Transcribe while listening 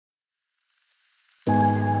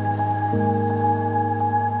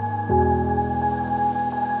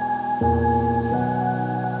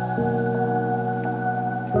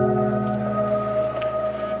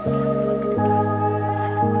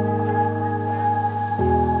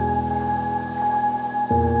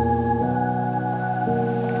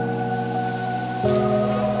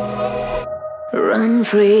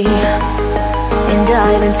free and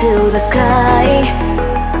dive into the sky.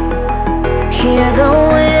 Hear the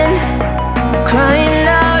wind crying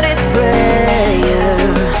out its prayer.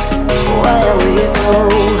 Why are we so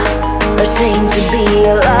ashamed to be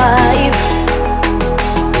alive?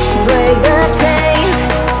 Break the chains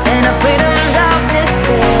and our freedom's ours to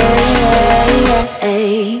take.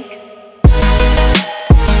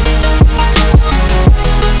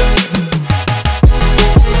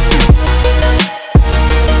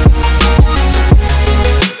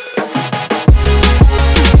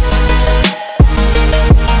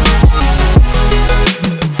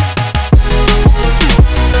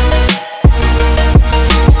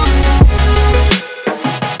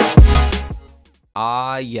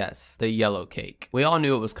 Yes, the Yellowcake. We all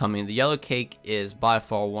knew it was coming. The Yellowcake is by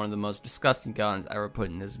far one of the most disgusting guns ever put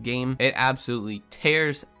in this game. It absolutely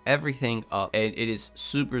tears everything up, and it is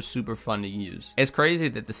super fun to use. It's crazy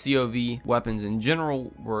that the COV weapons in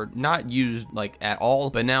general were not used like at all,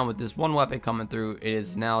 but now with this one weapon coming through, it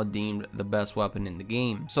is now deemed the best weapon in the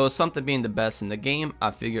game. So it's something being the best in the game, I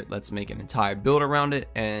figured let's make an entire build around it,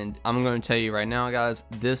 and I'm going to tell you right now, guys,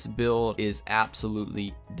 this build is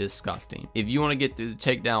absolutely disgusting. If you want to get through the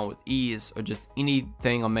takedown with ease or just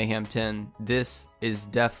anything on Mayhem 10, this is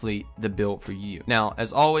definitely the build for you. Now,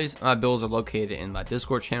 as always, my builds are located in my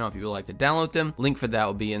Discord channel if you would like to download them. Link for that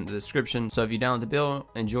will be in the description. So if you download the build,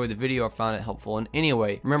 enjoy the video, or found it helpful in any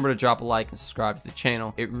way, remember to drop a like and subscribe to the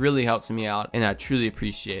channel. It really helps me out and I truly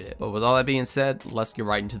appreciate it. But with all that being said, let's get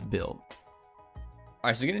right into the build.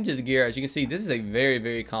 Alright, so getting into the gear, as you can see, this is a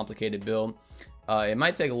very complicated build. It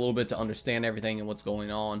might take a little bit to understand everything and what's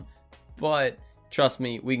going on, but trust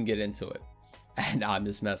me, we can get into it. And I'm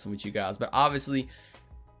just messing with you guys, but obviously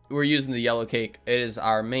we're using the Yellowcake. It is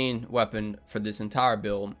our main weapon for this entire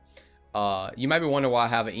build. You might be wondering why I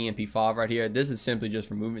have an EMP5 right here. This is simply just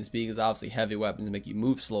for movement speed, because obviously heavy weapons make you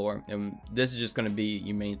move slower, and this is just going to be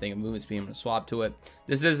your main thing of movement speed. I'm going to swap to it.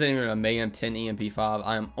 This isn't even a Mayhem 10 EMP5.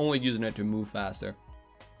 I am only using it to move faster.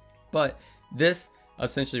 But this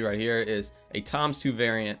essentially right here is a ×2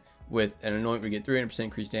 variant with an anoint where you get 300%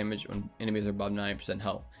 increased damage when enemies are above 90%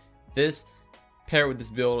 health. This paired with this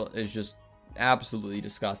build is just absolutely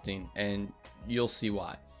disgusting, and you'll see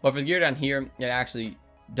why. But for the gear down here, it actually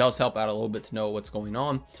does help out a little bit to know what's going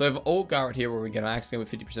on. So I have an old guy right here where we get an axe gun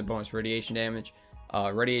with 50% bonus radiation damage.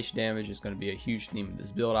 Radiation damage is going to be a huge theme of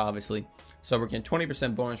this build, obviously. So we're getting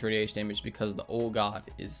 20% bonus radiation damage because the old god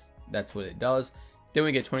that's what it does. Then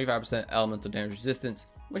we get 25% elemental damage resistance,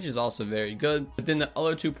 which is also very good. But then the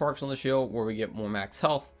other two perks on the shield where we get more max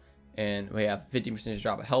health and we have 50%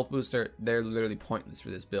 drop of health booster, they're literally pointless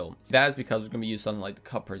for this build. That is because we're going to use something like the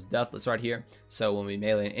Cut Purse Deathless right here. So when we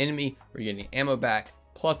melee an enemy, we're getting ammo back,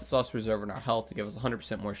 plus it's also reserving our health to give us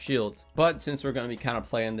 100% more shields. But since we're going to be kind of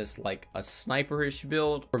playing this like a sniperish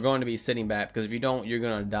build, we're going to be sitting back, because if you don't, you're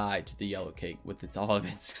going to die to the Yellowcake with all of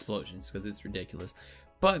its explosions, because it's ridiculous.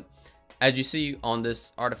 But as you see on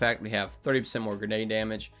this artifact, we have 30% more grenade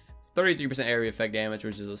damage, 33% area effect damage,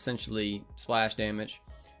 which is essentially splash damage.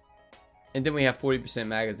 And then we have 40%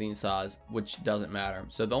 magazine size, which doesn't matter.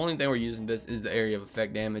 So the only thing we're using this is the area of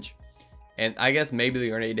effect damage. And I guess maybe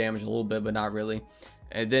the grenade damage a little bit, but not really.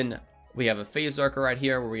 And then we have a phase archer right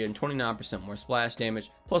here where we're getting 29% more splash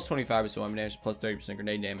damage, plus 25% weapon damage, plus 30%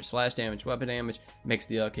 grenade damage, splash damage, weapon damage. Makes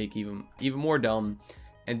the Yellowcake even more dumb.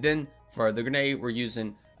 And then for the grenade, we're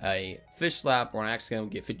using a fish slap or an axe gun. We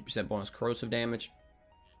get 50% bonus corrosive damage,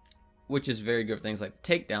 which is very good for things like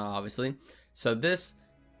the takedown, obviously. So this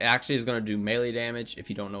actually is going to do melee damage if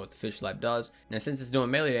you don't know what the fish slap does. Now, since it's doing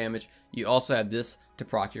melee damage, you also have this to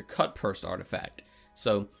proc your Cut Purse artifact.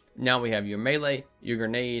 So now we have your melee, your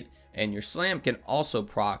grenade, and your slam can also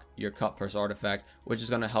proc your Cut Purse artifact, which is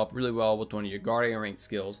going to help really well with one of your guardian rank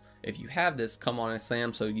skills. If you have this, come on and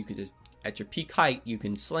slam, so you can just at your peak height you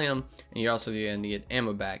can slam, and you're also going to get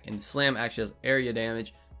ammo back. And the slam actually has area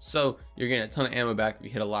damage, so you're getting a ton of ammo back if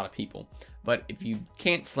you hit a lot of people. But if you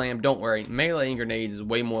can't slam, don't worry. Melee and grenades is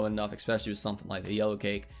way more than enough, especially with something like the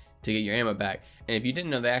Yellowcake, to get your ammo back. And if you didn't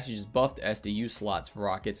know, they actually just buffed the SDU slots for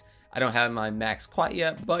rockets. I don't have my max quite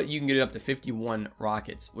yet, but you can get it up to 51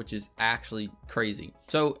 rockets, which is actually crazy.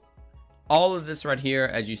 So all of this right here,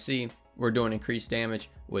 as you see, we're doing increased damage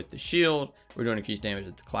with the shield, we're doing increased damage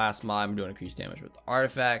with the class mod, we're doing increased damage with the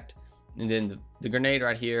artifact, and then the grenade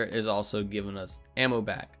right here is also giving us ammo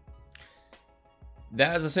back.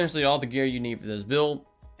 That is essentially all the gear you need for this build.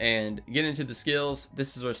 And getting into the skills,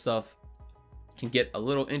 this is where stuff can get a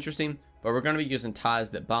little interesting, but we're going to be using Ties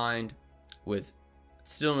That Bind with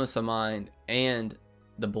Stillness of Mind and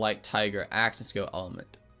the Blight Tiger action skill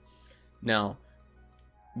element. Now,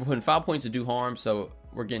 We're putting 5 points to do harm, so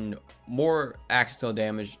we're getting more axe skill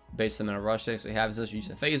damage based on the amount of rush stacks we have. Since we're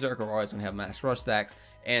using phase arc, we're always going to have max rush stacks,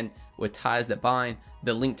 and with ties that bind,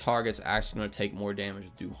 the linked targets are actually going to take more damage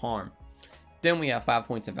to do harm. Then we have 5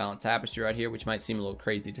 points in Violent Tapestry right here, which might seem a little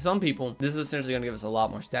crazy to some people. This is essentially going to give us a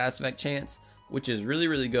lot more status effect chance, which is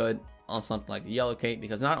really good on something like the Yellowcake,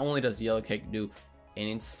 because not only does the Yellowcake do an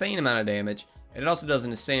insane amount of damage, it also does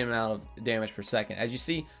an insane amount of damage per second. As you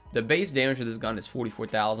see, the base damage for this gun is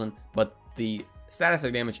 44,000, but the status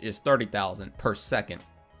effect damage is 30,000 per second.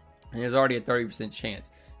 And there's already a 30%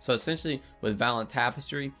 chance. So essentially, with Violent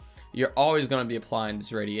Tapestry, you're always going to be applying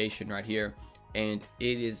this radiation right here, and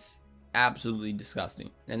it is absolutely disgusting.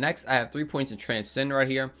 And next, I have 3 points in Transcend right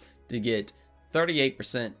here to get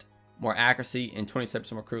 38% more accuracy and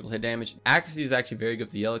 27% more critical hit damage. Accuracy is actually very good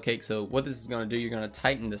for the Yellowcake, so what this is going to do, you're going to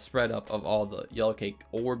tighten the spread up of all the Yellowcake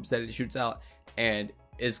orbs that it shoots out, and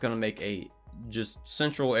it's going to make a just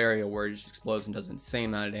central area where it just explodes and does an insane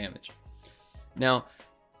amount of damage. Now,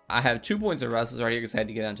 I have 2 points of Restless right here because I had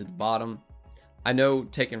to get down to the bottom. I know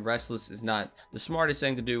taking Restless is not the smartest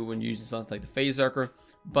thing to do when using something like the Phase Arcer,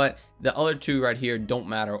 but the other two right here don't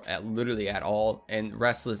matter literally at all, and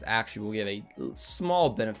Restless actually will give a small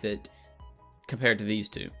benefit compared to these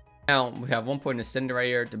two. Now, we have 1 point in Ascendant right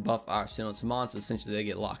here to buff our Sentinel Saman, so essentially they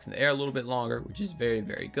get locked in the air a little bit longer, which is very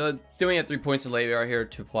good. Then we have 3 points in Levy right here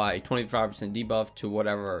to apply a 25% debuff to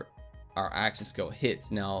whatever our action skill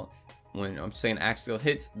hits. Now, when I'm saying action skill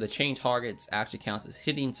hits, the chain targets actually counts as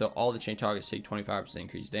hitting, so all the chain targets take 25%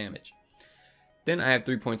 increased damage. Then I have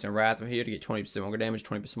 3 points in Wrath right here to get 20% more damage,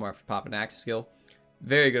 20% more after popping an action skill.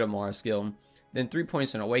 Very good Amara skill. Then 3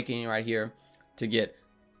 points in Awakening right here to get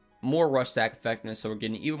more rush stack effectiveness, so we're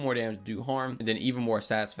getting even more damage to do harm, and then even more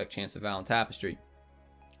status effect chance of Violent Tapestry.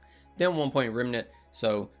 Then 1 point Remnant,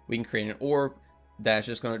 so we can create an orb that's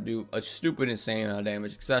just going to do a stupid insane amount of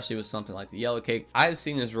damage, especially with something like the Yellowcake. I've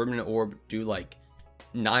seen this Remnant orb do like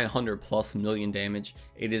 900+ million damage.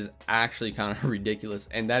 It is actually kind of ridiculous,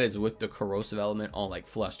 and that is with the corrosive element on like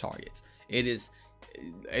flesh targets. It is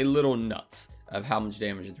a little nuts of how much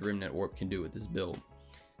damage the Remnant orb can do with this build.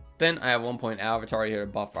 Then I have 1 point Avatar here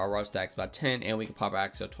to buff our rush stacks by 10, and we can pop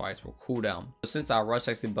Axio twice for cooldown. So since our rush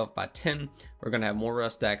stacks can buff by 10, we're going to have more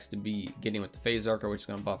rush stacks to be getting with the Phase Arcer, which is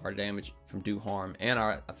going to buff our damage from do harm and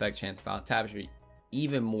our effect chance of Violent Tapestry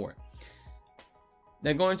even more.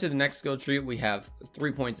 Then going to the next skill tree, we have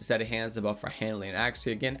 3 points to set of hands to buff our handling and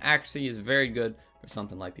accuracy. Again, accuracy is very good for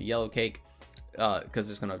something like the Yellowcake,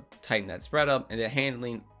 because it's going to tighten that spread up, and the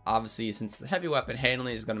handling, obviously, since it's a heavy weapon,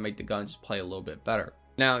 handling is going to make the gun just play a little bit better.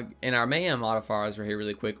 Now, in our Mayhem modifiers right here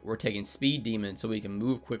really quick, we're taking Speed Demon so we can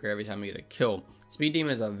move quicker every time we get a kill. Speed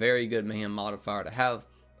Demon is a very good Mayhem modifier to have,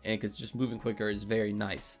 and because just moving quicker is very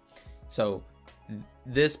nice. So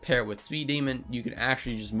this paired with Speed Demon, you can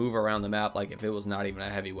actually just move around the map like if it was not even a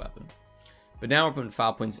heavy weapon. But now we're putting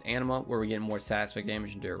 5 points in Anima, where we're getting more status effect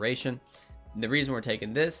damage and duration. And the reason we're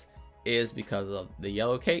taking this is because of the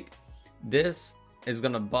Yellowcake. This is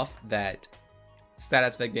going to buff that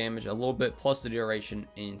status effect damage a little bit, plus the duration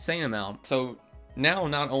an insane amount. So now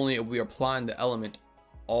not only are we applying the element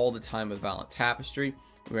all the time with Violent Tapestry,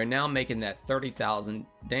 we are now making that 30,000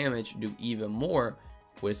 damage do even more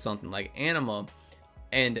with something like Anima,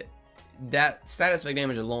 and that status effect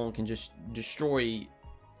damage alone can just destroy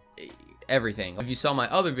everything. If you saw my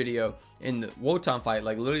other video in the Wotan fight,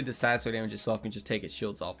 like literally the status effect damage itself can just take its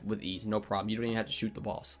shields off with ease, no problem. You don't even have to shoot the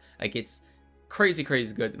boss. Like, it's crazy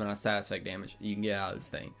good amount of status effect damage you can get out of this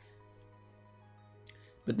thing.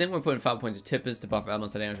 But then we're putting 5 points of Tippets to buff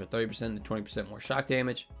elemental damage with 30% and 20% more shock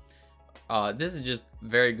damage. This is just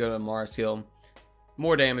very good on Amara skill.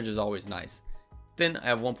 More damage is always nice. Then I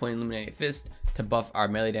have 1 point Illuminated Fist to buff our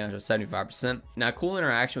melee damage with 75%. Now, cool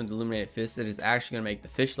interaction with Illuminated Fist, that is actually going to make the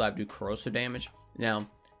Fish Lab do corrosive damage. Now,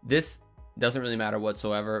 this doesn't really matter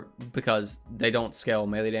whatsoever because they don't scale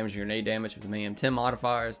melee damage or grenade damage with the Mayhem 10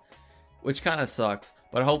 modifiers, which kind of sucks,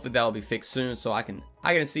 but hopefully that will be fixed soon, so I can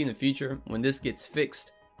see in the future when this gets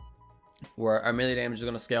fixed, where our melee damage is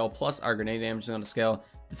going to scale plus our grenade damage is going to scale.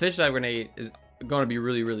 The Fish Lab grenade is going to be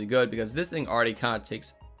really good because this thing already kind of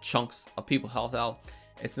takes chunks of people's health out.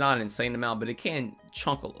 It's not an insane amount, but it can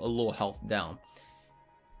chunk a little health down.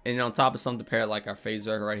 And on top of something paired like our Phase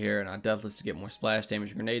Arcer right here and our Deathless to get more splash damage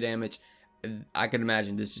and grenade damage, I can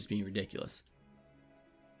imagine this just being ridiculous.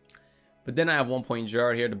 But then I have 1 point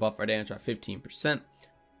Jar here to buff our damage by 15%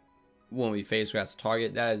 when we phase grasp the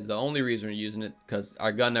target. That is the only reason we're using it, because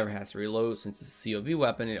our gun never has to reload. Since it's a COV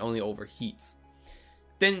weapon, it only overheats.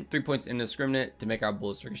 Then 3 points Indiscriminate to make our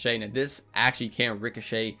bullets ricochet. Now this actually can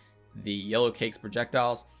ricochet the Yellowcake's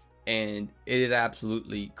projectiles, and it is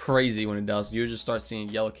absolutely crazy when it does. You just start seeing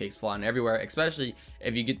yellow cakes flying everywhere, especially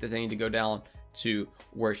if you get the thing to go down to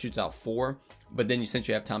where it shoots out 4, but then since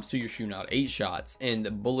you have ×2, you're shooting out 8 shots, and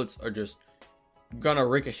the bullets are just gonna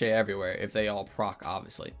ricochet everywhere if they all proc,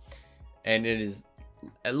 obviously, and it is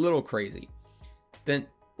a little crazy. Then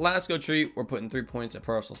last skill tree, we're putting 3 points of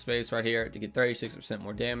personal space right here to get 36%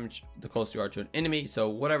 more damage the closer you are to an enemy. So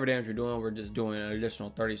whatever damage you're doing, we're just doing an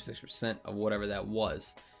additional 36% of whatever that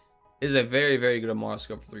was. It is a very, very good Amara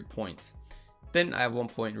skill for 3 points. Then I have 1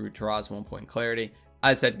 point in Root to Rise, 1 point in Clarity. I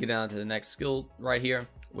decided to get down to the next skill right here,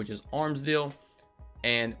 which is Arms Deal.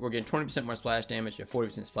 And we're getting 20% more splash damage and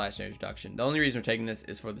 40% splash damage reduction. The only reason we're taking this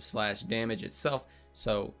is for the splash damage itself.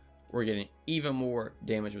 So we're getting even more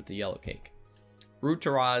damage with the yellow cake. Root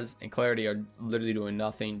to Rise and Clarity are literally doing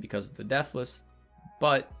nothing because of the Deathless,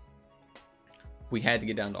 but we had to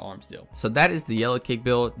get down to Arms Deal. So that is the yellow cake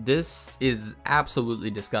build. This is absolutely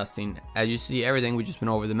disgusting. As you see, everything we just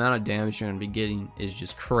went over, the amount of damage you're going to be getting is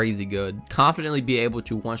just crazy good. Confidently be able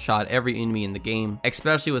to one-shot every enemy in the game,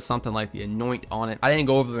 especially with something like the Anoint on it. I didn't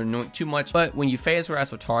go over the Anoint too much, but when you phase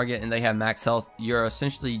harass with target and they have max health, you're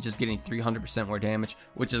essentially just getting 300% more damage,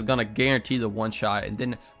 which is going to guarantee the one-shot. And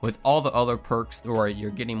then with all the other perks where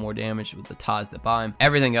you're getting more damage with the ties that bind,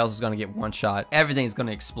 everything else is going to get one-shot. Everything's going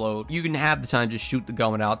to explode. You can have the time to shoot the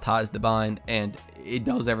gun without ties to bind, and it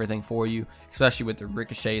does everything for you, especially with the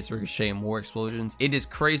ricochets, and more explosions. It is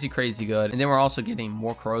crazy good. And then we're also getting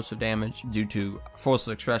more corrosive damage due to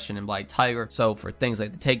Forceless Expression and Black Tiger. So for things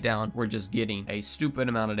like the takedown, we're just getting a stupid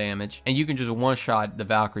amount of damage, and you can just one-shot the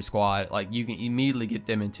Valkyrie squad. Like, you can immediately get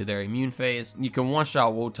them into their immune phase. You can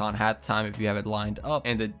one-shot Wotan half the time if you have it lined up,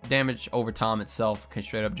 and the damage over time itself can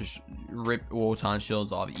straight up just rip Wotan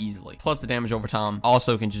shields off easily. Plus the damage over time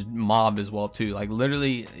also can just mob as well too. Like,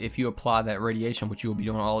 literally, if you apply that radiation, which you will be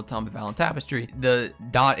doing all the time with Valen Tapestry, the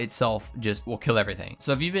dot itself just will kill everything.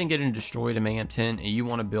 So if you've been getting destroyed in Mayhem 10 and you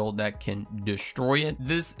want a build that can destroy it,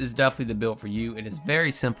 this is definitely the build for you. It is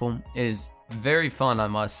very simple. It is very fun, I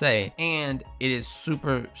must say, and it is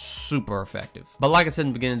super effective. But like I said in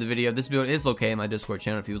the beginning of the video, this build is located in my Discord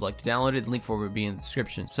channel if you would like to download it. The link for it will be in the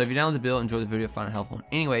description. So if you download the build, enjoy the video, find it helpful in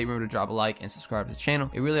any way, remember to drop a like and subscribe to the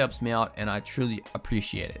channel. It really helps me out and I truly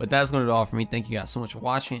appreciate it. But that's going to do all for me. Thank you guys so much for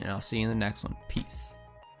watching, and I'll see you in the next one. Peace.